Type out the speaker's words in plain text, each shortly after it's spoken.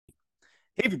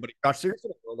Hey everybody, Josh Sears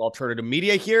of World Alternative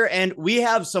Media here, and we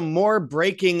have some more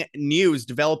breaking news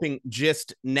developing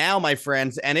just now, my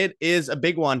friends, and it is a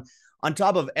big one. On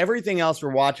top of everything else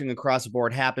we're watching across the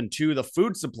board happen to the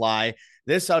food supply,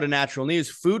 this out of natural news,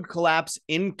 food collapse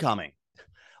incoming.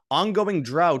 Ongoing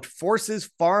drought forces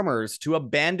farmers to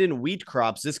abandon wheat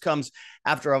crops. This comes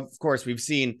after, of course, we've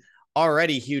seen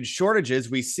already huge shortages.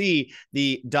 We see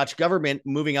the Dutch government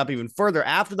moving up even further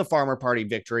after the Farmer Party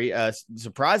victory,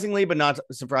 surprisingly, but not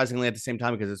surprisingly at the same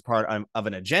time because it's part of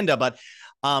an agenda. But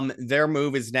their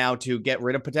move is now to get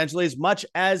rid of potentially as much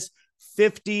as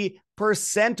 50%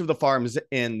 of the farms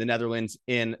in the Netherlands,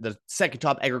 in the second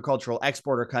top agricultural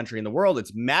exporter country in the world.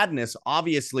 It's madness,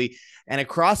 obviously. And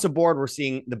across the board, we're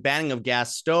seeing the banning of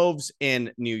gas stoves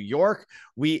in New York.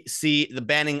 We see the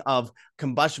banning of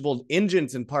combustible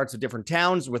engines in parts of different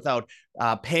towns without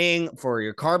paying for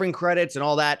your carbon credits and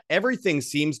all that. Everything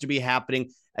seems to be happening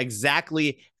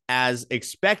exactly as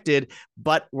expected,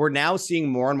 but we're now seeing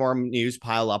more and more news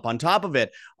pile up on top of it.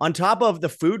 On top of the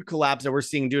food collapse that we're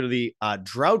seeing due to the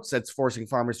droughts that's forcing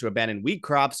farmers to abandon wheat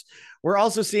crops, we're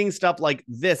also seeing stuff like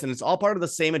this, and it's all part of the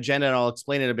same agenda, and I'll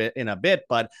explain it in a bit,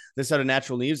 but this out of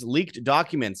natural news, leaked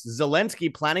documents.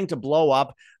 Zelensky planning to blow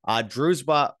up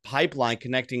Druzhba pipeline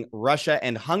connecting Russia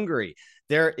and Hungary.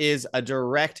 There is a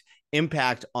direct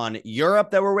impact on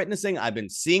Europe that we're witnessing. I've been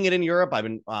seeing it in Europe. I've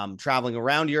been traveling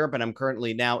around Europe, and I'm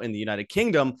currently now in the United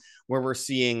Kingdom, where we're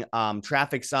seeing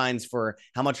traffic signs for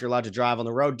how much you're allowed to drive on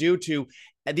the road due to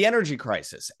the energy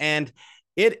crisis. And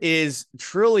it is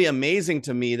truly amazing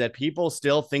to me that people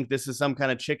still think this is some kind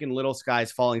of chicken little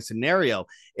skies falling scenario.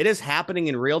 It is happening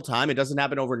in real time. It doesn't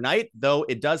happen overnight, though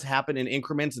it does happen in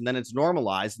increments, and then it's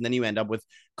normalized, and then you end up with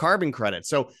carbon credits.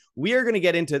 So we are going to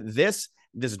get into this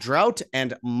drought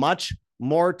and much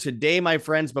more today, my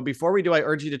friends. But before we do, I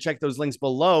urge you to check those links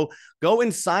below. Go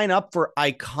and sign up for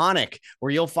Iconic,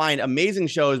 where you'll find amazing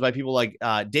shows by people like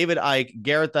David Icke,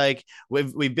 Gareth Icke.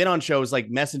 We've been on shows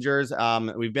like Messengers.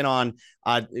 We've been on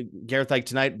Gareth Icke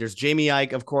tonight. There's Jamie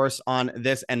Icke, of course, on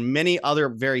this, and many other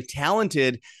very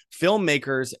talented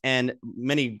filmmakers and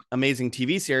many amazing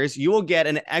TV series. You will get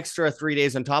an extra 3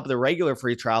 days on top of the regular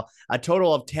free trial, a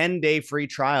total of 10-day free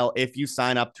trial if you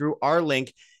sign up through our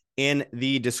link in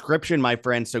the description, my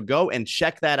friends. So go and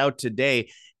check that out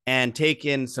today and take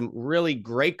in some really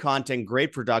great content,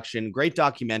 great production, great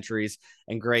documentaries,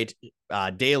 and great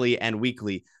daily and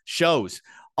weekly shows.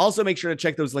 Also, make sure to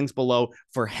check those links below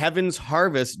for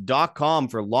heavensharvest.com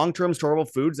for long-term storable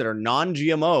foods that are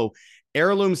non-GMO,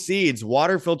 heirloom seeds,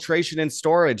 water filtration and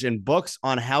storage, and books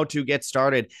on how to get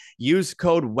started. Use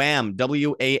code WAM,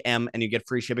 WAM, and you get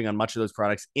free shipping on much of those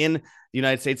products in the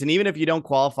United States. And even if you don't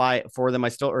qualify for them, I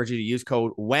still urge you to use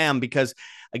code WAM because,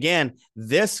 again,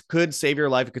 this could save your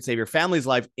life. It could save your family's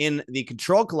life in the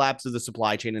controlled collapse of the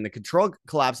supply chain and the controlled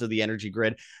collapse of the energy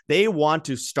grid. They want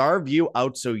to starve you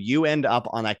out so you end up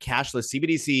on a cashless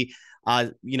CBDC,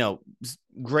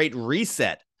 great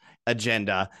reset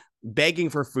agenda, begging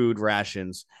for food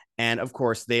rations. And of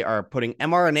course, they are putting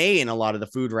mRNA in a lot of the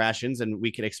food rations, and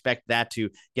we can expect that to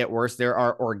get worse. There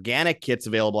are organic kits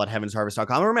available at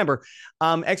heavensharvest.com. And remember,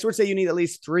 experts say you need at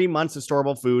least 3 months of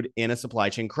storable food in a supply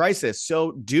chain crisis.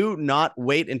 So do not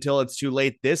wait until it's too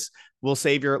late. This will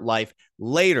save your life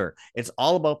later. It's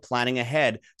all about planning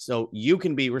ahead so you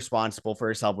can be responsible for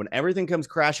yourself. When everything comes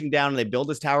crashing down and they build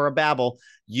this Tower of Babel,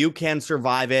 you can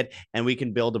survive it, and we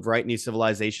can build a bright new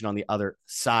civilization on the other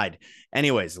side.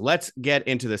 Anyways, let's get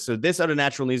into this. So this out of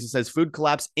natural news, it says food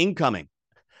collapse incoming.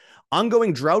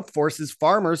 Ongoing drought forces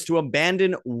farmers to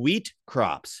abandon wheat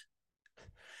crops.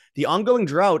 The ongoing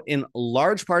drought in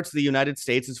large parts of the United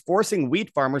States is forcing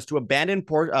wheat farmers to abandon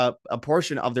a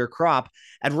portion of their crop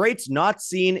at rates not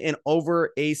seen in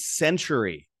over a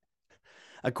century.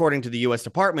 According to the U.S.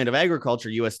 Department of Agriculture,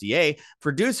 USDA,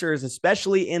 producers,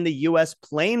 especially in the U.S.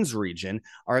 Plains region,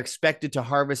 are expected to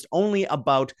harvest only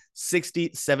about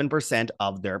 67%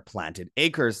 of their planted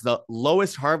acres, the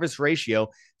lowest harvest ratio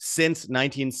since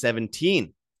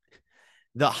 1917.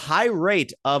 The high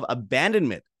rate of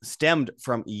abandonment stemmed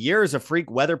from years of freak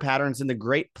weather patterns in the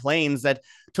Great Plains that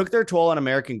took their toll on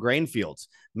American grain fields.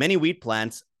 Many wheat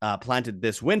plants planted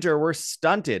this winter were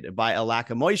stunted by a lack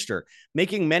of moisture,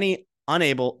 making many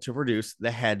unable to produce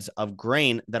the heads of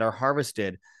grain that are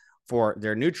harvested for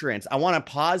their nutrients. I want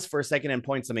to pause for a second and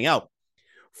point something out.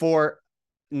 For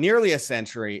nearly a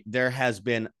century, there has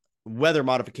been weather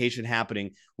modification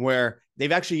happening where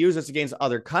they've actually used this against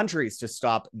other countries to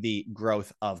stop the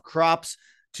growth of crops,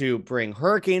 to bring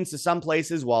hurricanes to some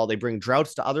places while they bring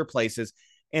droughts to other places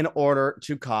in order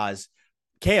to cause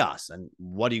chaos. And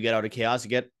what do you get out of chaos? You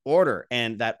get order.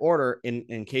 And that order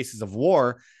in cases of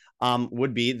war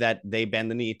would be that they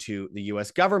bend the knee to the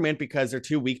U.S. government because they're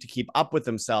too weak to keep up with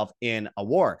themselves in a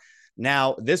war.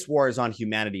 Now, this war is on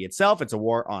humanity itself. It's a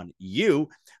war on you.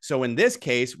 So in this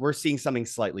case, we're seeing something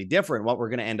slightly different. What we're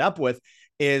going to end up with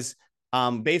is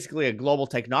basically a global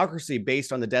technocracy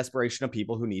based on the desperation of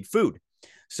people who need food.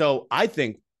 So I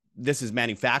think this is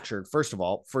manufactured, first of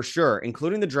all, for sure,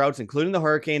 including the droughts, including the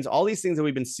hurricanes, all these things that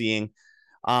we've been seeing,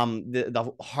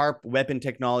 the HAARP weapon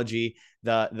technology,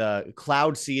 the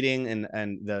cloud seeding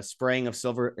and the spraying of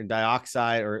silver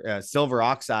dioxide or silver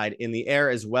oxide in the air,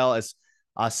 as well as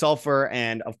sulfur,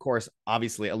 and of course,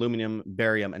 obviously, aluminum,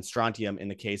 barium, and strontium in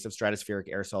the case of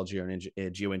stratospheric aerosol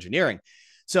geoengineering.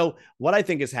 So what I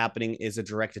think is happening is a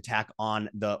direct attack on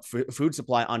the food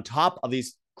supply on top of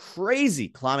these crazy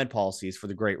climate policies for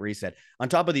the Great Reset, on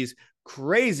top of these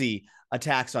crazy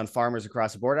attacks on farmers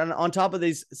across the board, and on top of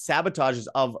these sabotages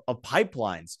of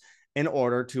pipelines in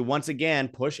order to once again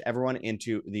push everyone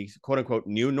into the quote unquote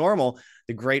new normal,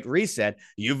 the Great Reset.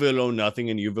 You will own nothing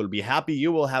and you will be happy.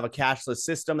 You will have a cashless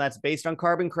system that's based on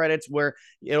carbon credits where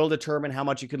it'll determine how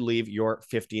much you could leave your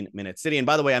 15-minute city. And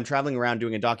by the way, I'm traveling around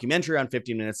doing a documentary on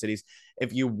 15-minute cities.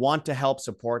 If you want to help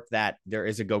support that, there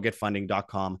is a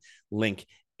gogetfunding.com link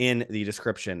in the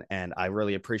description. And I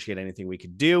really appreciate anything we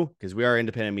could do because we are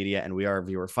independent media and we are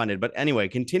viewer funded. But anyway,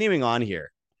 continuing on here,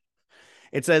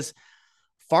 it says,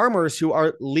 farmers who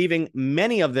are leaving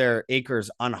many of their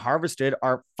acres unharvested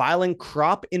are filing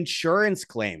crop insurance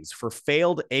claims for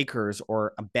failed acres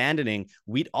or abandoning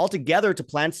wheat altogether to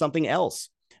plant something else.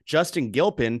 Justin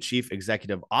Gilpin, chief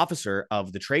executive officer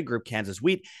of the trade group Kansas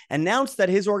Wheat, announced that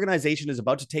his organization is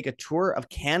about to take a tour of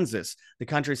Kansas, the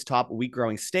country's top wheat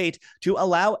growing state, to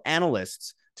allow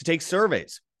analysts to take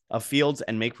surveys of fields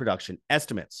and make production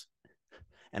estimates.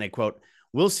 And I quote,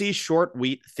 "We'll see short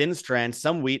wheat, thin strands,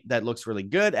 some wheat that looks really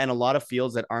good, and a lot of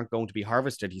fields that aren't going to be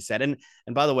harvested," he said. And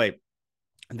by the way,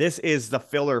 this is the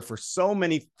filler for so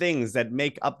many things that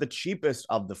make up the cheapest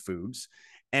of the foods.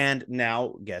 And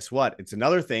now, guess what? It's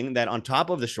another thing that on top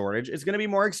of the shortage is going to be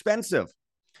more expensive.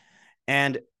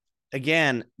 And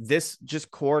again, this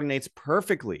just coordinates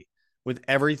perfectly with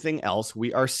everything else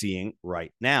we are seeing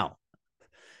right now.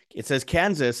 It says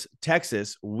Kansas,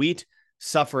 Texas, wheat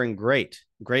suffering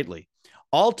greatly.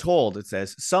 All told, it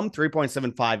says some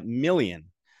 3.75 million,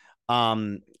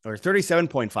 or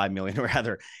 37.5 million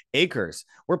rather, acres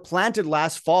were planted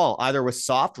last fall, either with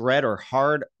soft red or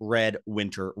hard red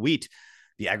winter wheat.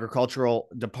 The agricultural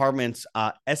department's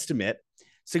estimate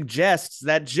suggests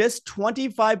that just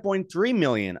 25.3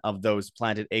 million of those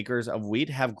planted acres of wheat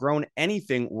have grown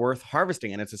anything worth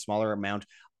harvesting. And it's a smaller amount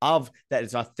of that.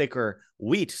 It's a thicker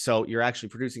wheat. So you're actually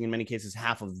producing in many cases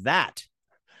half of that.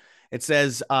 It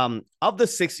says of the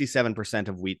 67%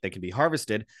 of wheat that can be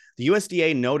harvested, the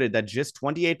USDA noted that just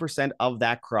 28% of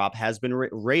that crop has been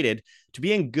rated to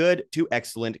be in good to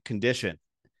excellent condition.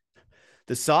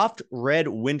 The soft red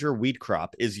winter wheat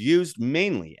crop is used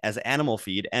mainly as animal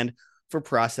feed and for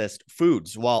processed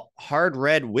foods, while hard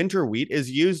red winter wheat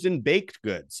is used in baked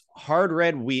goods. Hard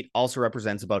red wheat also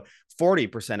represents about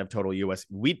 40% of total U.S.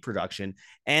 wheat production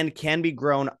and can be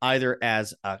grown either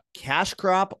as a cash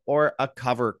crop or a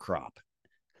cover crop.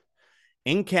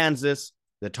 In Kansas,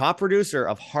 the top producer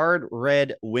of hard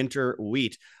red winter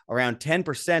wheat, around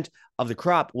 10% of the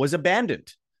crop was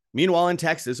abandoned. Meanwhile, in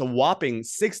Texas, a whopping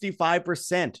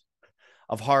 65%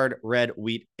 of hard red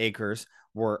wheat acres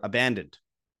were abandoned.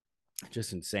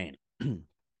 Just insane.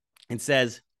 It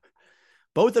says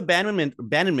both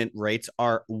abandonment rates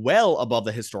are well above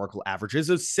the historical averages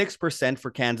of 6%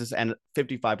 for Kansas and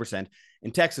 55%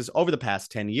 in Texas over the past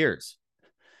 10 years.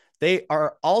 They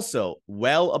are also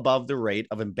well above the rate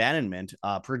of abandonment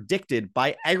predicted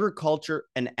by agriculture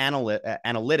and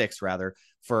analytics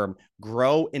firm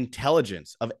Grow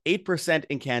Intelligence of 8%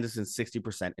 in Kansas and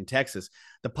 60% in Texas.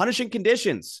 The punishing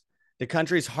conditions the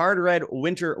country's hard red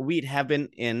winter wheat have been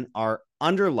in are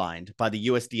underlined by the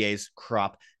USDA's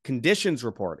crop conditions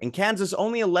report. In Kansas,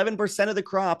 only 11% of the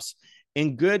crops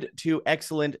in good to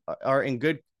excellent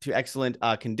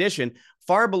condition,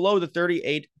 far below the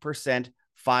 38%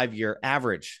 5-year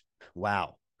average.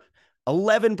 Wow.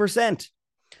 11%.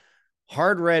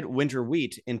 Hard red winter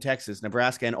wheat in Texas,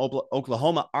 Nebraska, and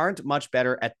Oklahoma aren't much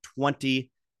better at 20%,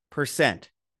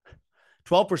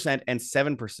 12% and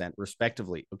 7%,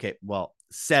 respectively. Okay, well,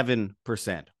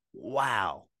 7%.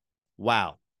 Wow.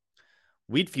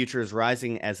 Wheat futures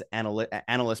rising as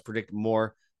analysts predict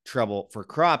more trouble for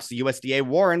crops. The USDA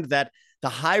warned that the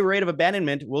high rate of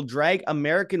abandonment will drag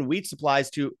American wheat supplies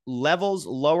to levels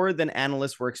lower than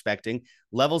analysts were expecting.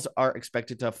 Levels are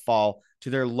expected to fall to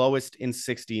their lowest in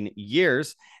 16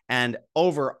 years. And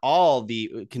overall,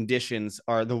 the conditions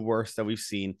are the worst that we've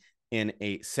seen in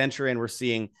a century. And we're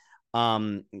seeing,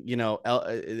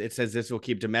 it says this will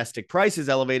keep domestic prices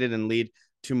elevated and lead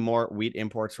to more wheat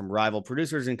imports from rival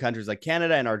producers in countries like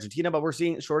Canada and Argentina. But we're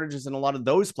seeing shortages in a lot of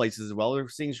those places as well. We're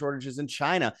seeing shortages in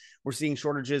China. We're seeing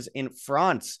shortages in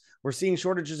France. We're seeing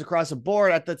shortages across the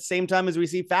board at the same time as we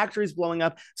see factories blowing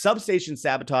up, substation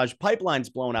sabotage,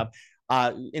 pipelines blown up,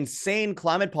 insane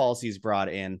climate policies brought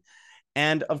in.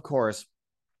 And of course,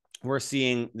 we're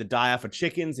seeing the die off of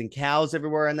chickens and cows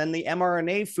everywhere, and then the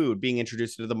mRNA food being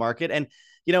introduced into the market. And,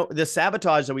 the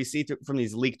sabotage that we see from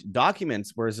these leaked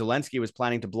documents where Zelensky was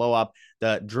planning to blow up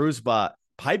the Druzhba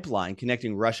pipeline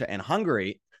connecting Russia and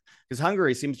Hungary, because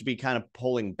Hungary seems to be kind of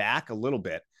pulling back a little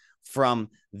bit from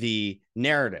the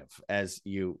narrative, as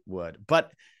you would.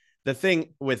 But the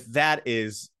thing with that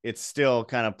is it's still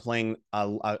kind of playing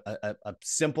a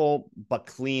simple but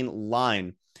clean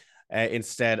line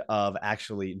instead of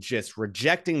actually just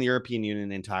rejecting the European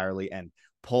Union entirely and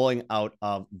pulling out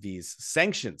of these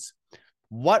sanctions.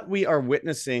 What we are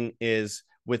witnessing is,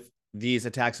 with these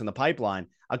attacks on the pipeline,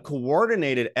 a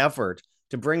coordinated effort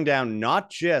to bring down not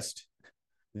just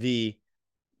the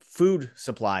food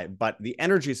supply, but the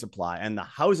energy supply and the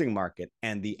housing market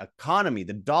and the economy,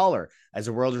 the dollar as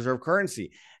a world reserve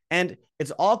currency. And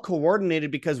it's all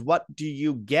coordinated because what do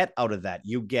you get out of that?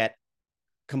 You get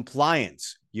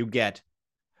compliance, you get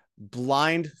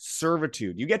blind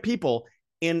servitude, you get people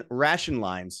in ration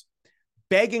lines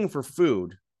begging for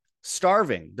food,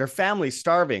 starving, their families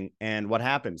starving. And what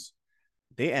happens?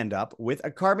 They end up with a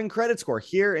carbon credit score.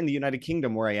 Here in the United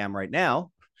Kingdom, where I am right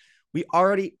now, we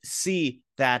already see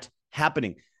that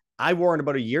happening. I warned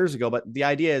about it years ago, but the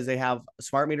idea is they have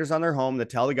smart meters on their home that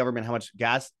tell the government how much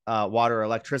gas, water,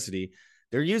 electricity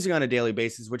they're using on a daily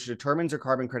basis, which determines their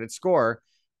carbon credit score,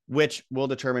 which will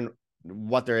determine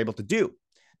what they're able to do.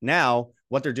 Now,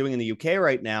 what they're doing in the UK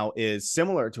right now is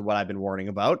similar to what I've been warning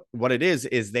about. What it is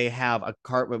they have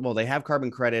they have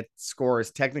carbon credit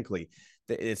scores technically.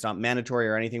 It's not mandatory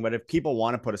or anything, but if people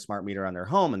want to put a smart meter on their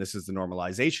home, and this is the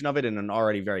normalization of it in an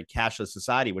already very cashless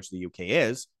society, which the UK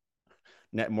is,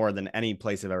 more than any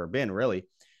place I've ever been, really,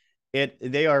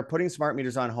 they are putting smart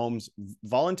meters on homes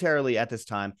voluntarily at this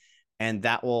time, and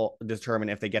that will determine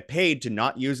if they get paid to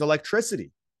not use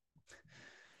electricity.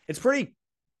 It's pretty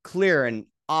clear and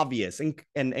obvious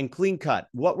and clean cut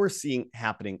what we're seeing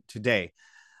happening today.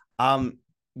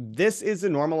 This is a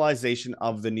normalization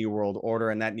of the New World Order,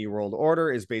 and that New World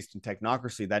Order is based in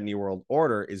technocracy. That New World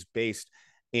Order is based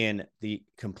in the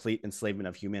complete enslavement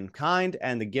of humankind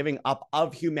and the giving up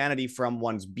of humanity from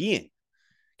one's being,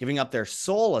 giving up their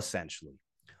soul, essentially,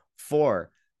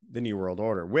 for the New World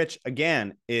Order, which,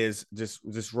 again, is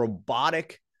this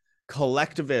robotic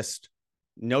collectivist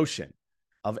notion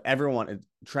of everyone,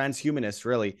 transhumanist,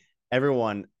 really,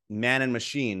 everyone, man and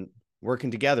machine,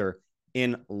 working together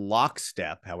in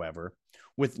lockstep, however,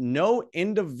 with no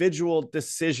individual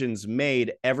decisions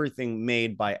made, everything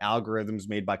made by algorithms,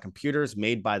 made by computers,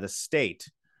 made by the state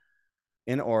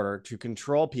in order to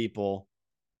control people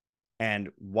and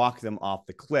walk them off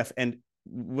the cliff. And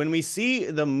when we see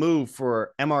the move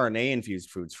for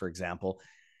mRNA-infused foods, for example,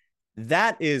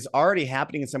 that is already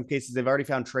happening in some cases. They've already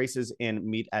found traces in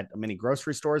meat at many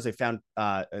grocery stores. They've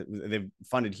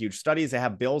funded huge studies. They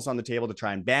have bills on the table to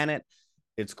try and ban it.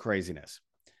 It's craziness.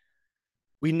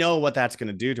 We know what that's going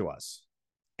to do to us.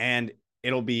 And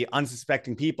it'll be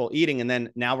unsuspecting people eating. And then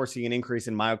now we're seeing an increase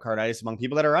in myocarditis among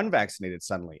people that are unvaccinated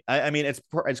suddenly. I mean,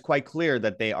 it's quite clear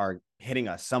that they are hitting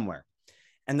us somewhere.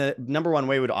 And the number one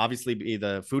way would obviously be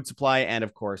the food supply and,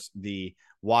 of course, the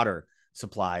water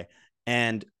supply.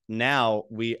 And now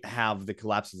we have the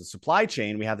collapse of the supply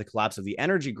chain, we have the collapse of the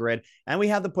energy grid, and we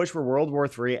have the push for World War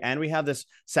III, and we have this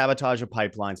sabotage of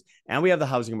pipelines, and we have the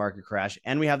housing market crash,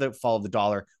 and we have the fall of the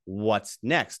dollar. What's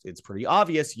next? It's pretty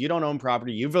obvious. You don't own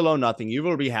property. You will own nothing. You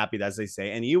will be happy, as they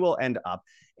say, and you will end up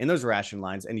in those ration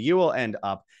lines, and you will end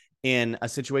up in a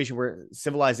situation where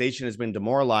civilization has been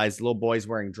demoralized, little boys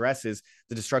wearing dresses,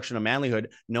 the destruction of manlyhood,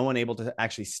 no one able to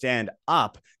actually stand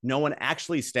up, no one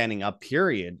actually standing up,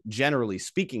 period, generally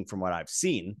speaking, from what I've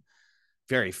seen.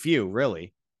 Very few,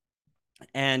 really.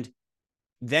 And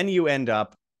then you end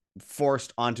up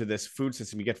forced onto this food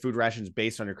system. You get food rations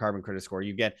based on your carbon credit score.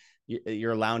 You get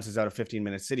your allowances out of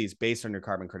 15-minute cities based on your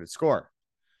carbon credit score.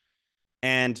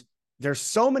 And there's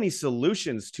so many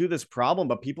solutions to this problem,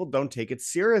 but people don't take it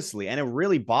seriously. And it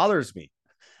really bothers me.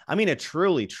 I mean, it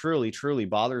truly, truly, truly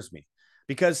bothers me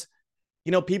because,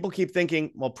 people keep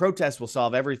thinking, well, protests will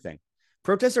solve everything.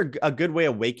 Protests are a good way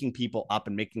of waking people up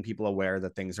and making people aware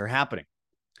that things are happening,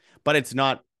 but it's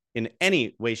not in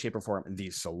any way, shape, or form the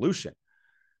solution.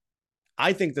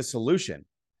 I think the solution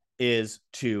is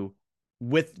to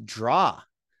withdraw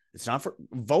It's not for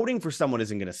voting for someone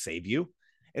isn't going to save you.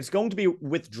 It's going to be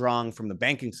withdrawing from the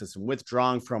banking system,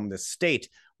 withdrawing from the state,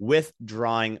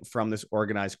 withdrawing from this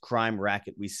organized crime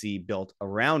racket we see built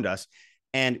around us,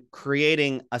 and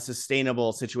creating a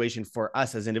sustainable situation for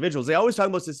us as individuals. They always talk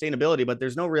about sustainability, but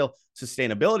there's no real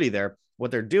sustainability there.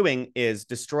 What they're doing is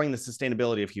destroying the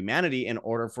sustainability of humanity in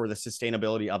order for the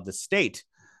sustainability of the state.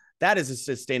 That is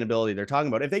the sustainability they're talking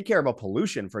about. If they care about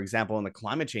pollution, for example, and the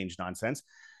climate change nonsense,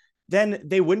 then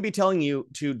they wouldn't be telling you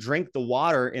to drink the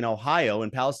water in Ohio, in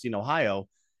Palestine, Ohio,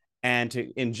 and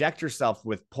to inject yourself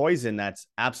with poison that's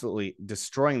absolutely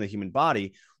destroying the human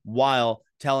body while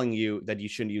telling you that you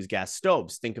shouldn't use gas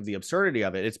stoves. Think of the absurdity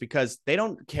of it. It's because they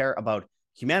don't care about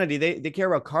humanity. They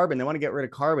care about carbon. They want to get rid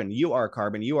of carbon. You are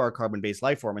carbon. You are a carbon-based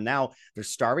life form. And now they're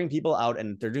starving people out,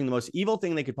 and they're doing the most evil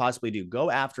thing they could possibly do. Go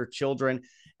after children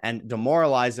and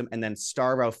demoralize them, and then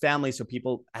starve out families so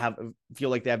people feel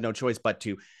like they have no choice but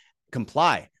to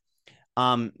comply.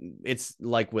 It's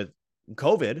like with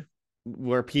COVID,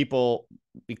 where people,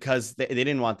 because they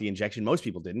didn't want the injection, most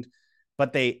people didn't,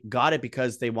 but they got it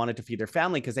because they wanted to feed their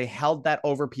family, because they held that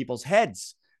over people's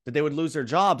heads that they would lose their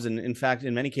jobs. And in fact,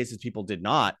 in many cases, people did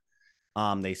not.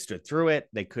 They stood through it.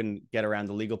 They couldn't get around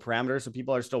the legal parameters. So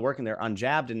people are still working. They're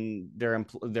unjabbed, and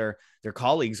their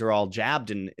colleagues are all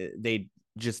jabbed, and they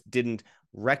just didn't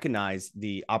recognize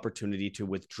the opportunity to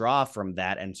withdraw from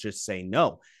that and just say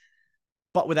no.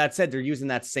 But with that said, they're using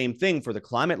that same thing for the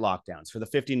climate lockdowns, for the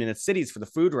 15-minute cities, for the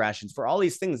food rations, for all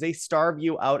these things. They starve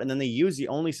you out, and then they use the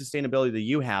only sustainability that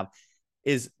you have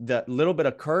is the little bit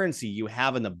of currency you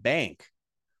have in the bank,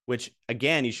 which,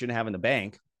 again, you shouldn't have in the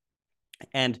bank.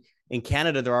 And in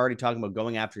Canada, they're already talking about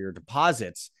going after your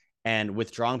deposits and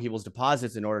withdrawing people's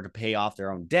deposits in order to pay off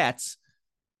their own debts.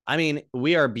 I mean,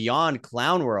 we are beyond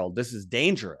clown world. This is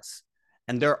dangerous.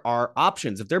 And there are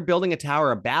options. If they're building a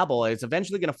Tower of Babel, it's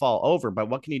eventually going to fall over. But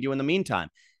what can you do in the meantime?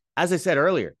 As I said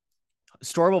earlier,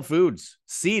 storable foods,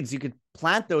 seeds, you could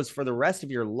plant those for the rest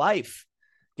of your life.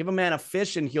 Give a man a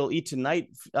fish and he'll eat tonight.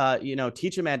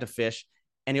 Teach a man to fish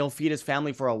and he'll feed his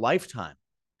family for a lifetime.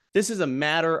 This is a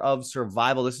matter of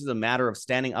survival. This is a matter of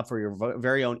standing up for your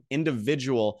very own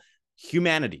individual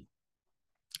humanity.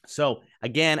 So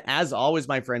again, as always,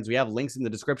 my friends, we have links in the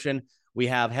description. We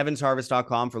have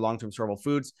heavensharvest.com for long-term storable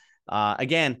foods.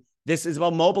 Again, this is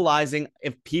about mobilizing.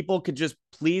 If people could just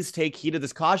please take heed of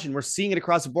this caution, we're seeing it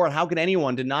across the board. How can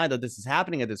anyone deny that this is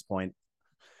happening at this point?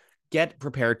 Get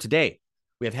prepared today.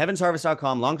 We have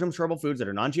heavensharvest.com, long-term storable foods that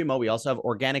are non-GMO. We also have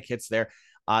organic kits there.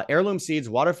 Heirloom seeds,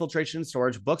 water filtration and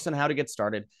storage, books on how to get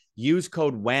started. Use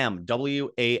code WAM,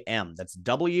 W-A-M. That's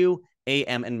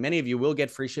W-A-M. And many of you will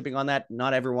get free shipping on that.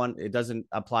 Not everyone. It doesn't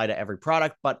apply to every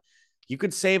product, but you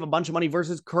could save a bunch of money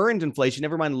versus current inflation,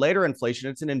 never mind later inflation.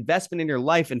 It's an investment in your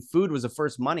life, and food was the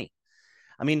first money.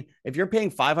 I mean, if you're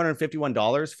paying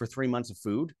 $551 for 3 months of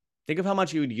food, think of how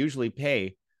much you would usually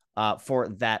pay for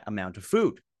that amount of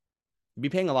food. You'd be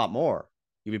paying a lot more.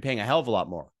 You'd be paying a hell of a lot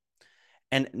more.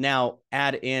 And now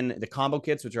add in the combo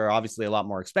kits, which are obviously a lot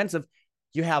more expensive.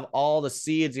 You have all the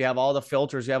seeds, you have all the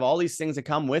filters, you have all these things that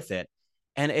come with it.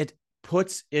 And it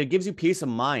gives you peace of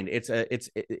mind.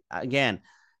 Again,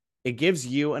 it gives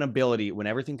you an ability when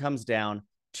everything comes down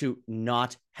to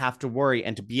not have to worry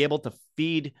and to be able to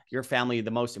feed your family, the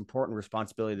most important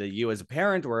responsibility that you as a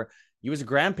parent or you as a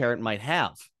grandparent might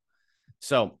have.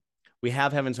 So we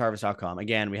have heavensharvest.com.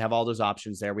 Again, we have all those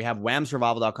options there. We have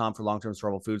whamsurvival.com for long-term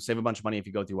storable food. Save a bunch of money if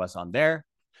you go through us on there.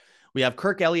 We have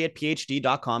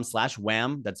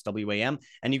kirkelliottphd.com/wham. That's W-A-M.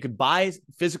 And you could buy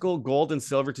physical gold and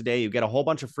silver today. You get a whole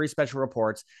bunch of free special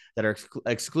reports that are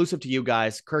exclusive to you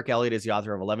guys. Kirk Elliott is the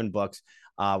author of 11 books,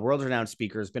 world-renowned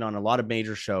speaker, has been on a lot of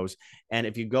major shows. And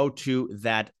if you go to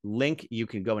that link, you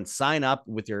can go and sign up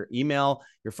with your email,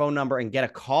 your phone number, and get a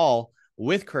call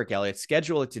with Kirk Elliott.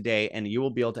 Schedule it today, and you will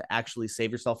be able to actually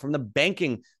save yourself from the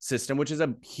banking system, which is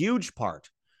a huge part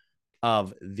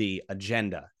of the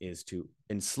agenda, is to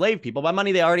enslave people by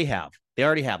money they already have. They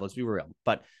already have, let's be real.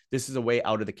 But this is a way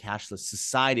out of the cashless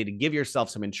society to give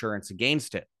yourself some insurance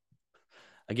against it.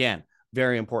 Again,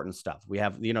 very important stuff. We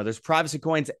have, there's privacy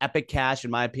coins. Epic Cash,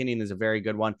 in my opinion, is a very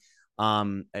good one.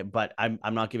 But I'm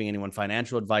not giving anyone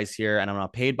financial advice here, and I'm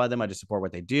not paid by them. I just support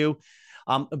what they do.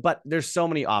 But there's so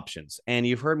many options, and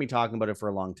you've heard me talking about it for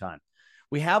a long time.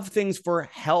 We have things for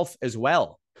health as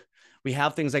well. We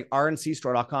have things like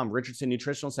rncstore.com, Richardson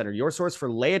Nutritional Center, your source for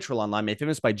Laetrile online, made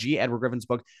famous by G. Edward Griffin's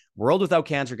book, World Without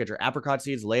Cancer. Get your apricot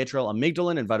seeds, Laetrile,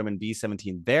 amygdalin, and vitamin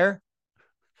B17 there.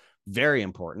 Very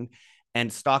important.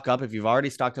 And stock up. If you've already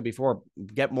stocked up before,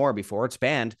 get more before it's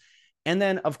banned. And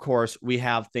then, of course, we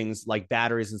have things like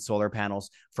batteries and solar panels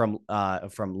from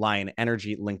Lion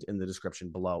Energy linked in the description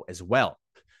below as well.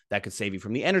 that could save you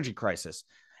from the energy crisis.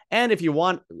 And if you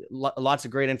want lots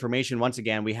of great information, once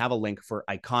again, we have a link for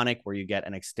Iconic where you get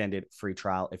an extended free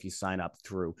trial if you sign up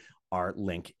through our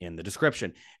link in the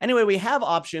description. Anyway, we have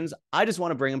options. I just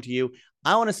want to bring them to you.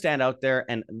 I want to stand out there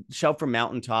and shout from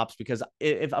mountaintops, because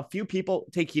if a few people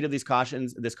take heed of this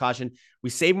caution, we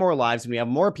save more lives and we have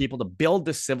more people to build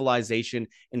this civilization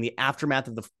in the aftermath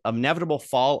of the inevitable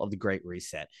fall of the Great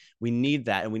Reset. We need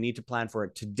that, and we need to plan for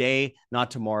it today, not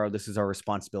tomorrow. This is our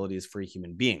responsibility as free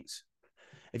human beings.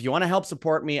 If you want to help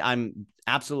support me, I'm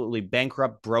absolutely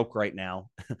bankrupt, broke right now,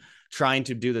 trying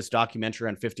to do this documentary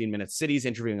on 15-minute cities,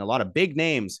 interviewing a lot of big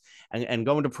names and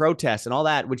going to protests and all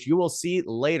that, which you will see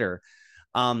later.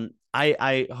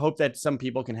 I hope that some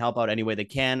people can help out any way they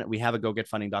can. We have a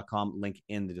gogetfunding.com link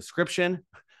in the description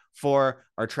for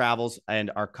our travels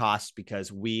and our costs,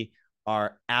 because we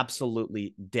are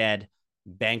absolutely dead,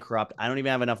 bankrupt. I don't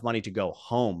even have enough money to go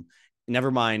home.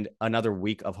 Never mind another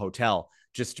week of hotel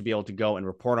just to be able to go and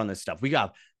report on this stuff. We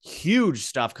got huge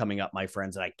stuff coming up, my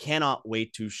friends, and I cannot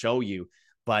wait to show you,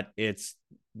 but it's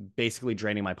basically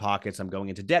draining my pockets. I'm going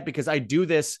into debt because I do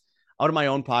this out of my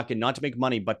own pocket, not to make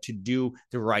money, but to do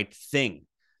the right thing,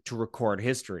 to record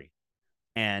history.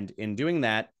 And in doing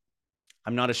that,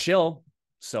 I'm not a shill,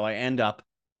 so I end up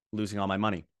losing all my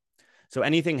money. So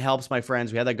anything helps, my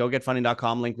friends. We have that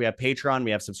gogetfunding.com link. We have Patreon.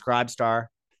 We have Subscribestar.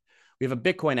 We have a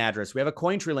Bitcoin address. We have a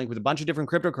Cointree link with a bunch of different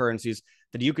cryptocurrencies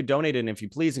that you could donate in if you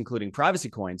please, including privacy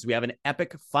coins. We have an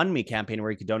Epic Fund Me campaign where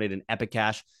you could donate an Epic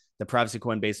Cash, the privacy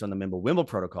coin based on the Mimblewimble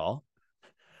protocol.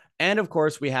 And of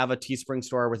course, we have a Teespring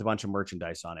store with a bunch of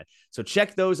merchandise on it. So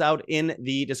check those out in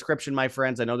the description, my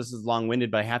friends. I know this is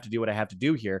long-winded, but I have to do what I have to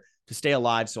do here to stay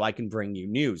alive so I can bring you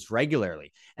news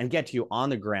regularly and get to you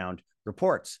on-the-ground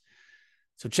reports.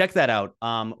 So check that out.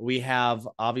 We have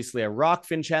obviously a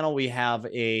Rockfin channel. We have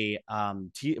a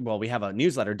we have a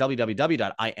newsletter,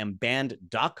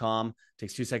 www.iamband.com.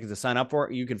 Takes 2 seconds to sign up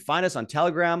for. You can find us on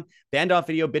Telegram,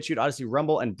 Band.video, BitChute, Odyssey,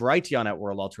 Rumble, and Brighteon at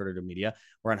World Alternative Media.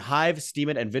 We're on Hive,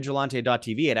 Steemit, and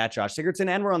Vigilante.tv at Josh Sigurdson,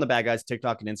 and we're on the Bad Guys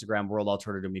TikTok and Instagram, World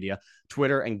Alternative Media,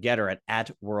 Twitter, and Getter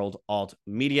at World Alt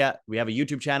Media. We have a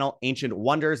YouTube channel, Ancient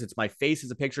Wonders. It's my face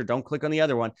as a picture. Don't click on the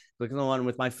other one. Click on the one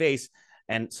with my face.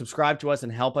 And subscribe to us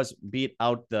and help us beat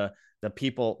out the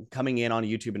people coming in on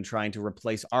YouTube and trying to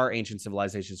replace our Ancient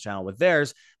Civilizations channel with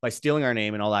theirs by stealing our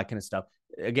name and all that kind of stuff.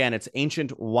 Again, it's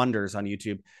Ancient Wonders on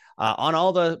YouTube, on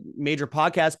all the major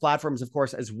podcast platforms, of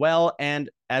course, as well. And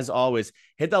as always,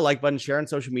 hit that like button, share on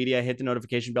social media, hit the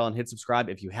notification bell, and hit subscribe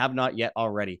if you have not yet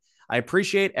already. I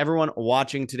appreciate everyone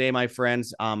watching today, my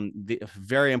friends.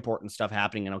 Very important stuff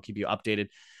happening, and I'll keep you updated.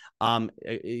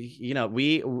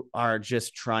 We are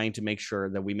just trying to make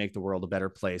sure that we make the world a better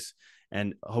place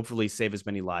and hopefully save as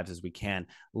many lives as we can.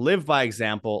 Live by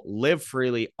example, live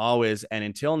freely always. And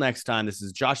until next time, this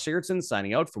is Josh Sigurdson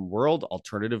signing out from World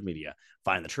Alternative Media.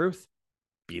 Find the truth,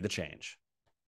 be the change.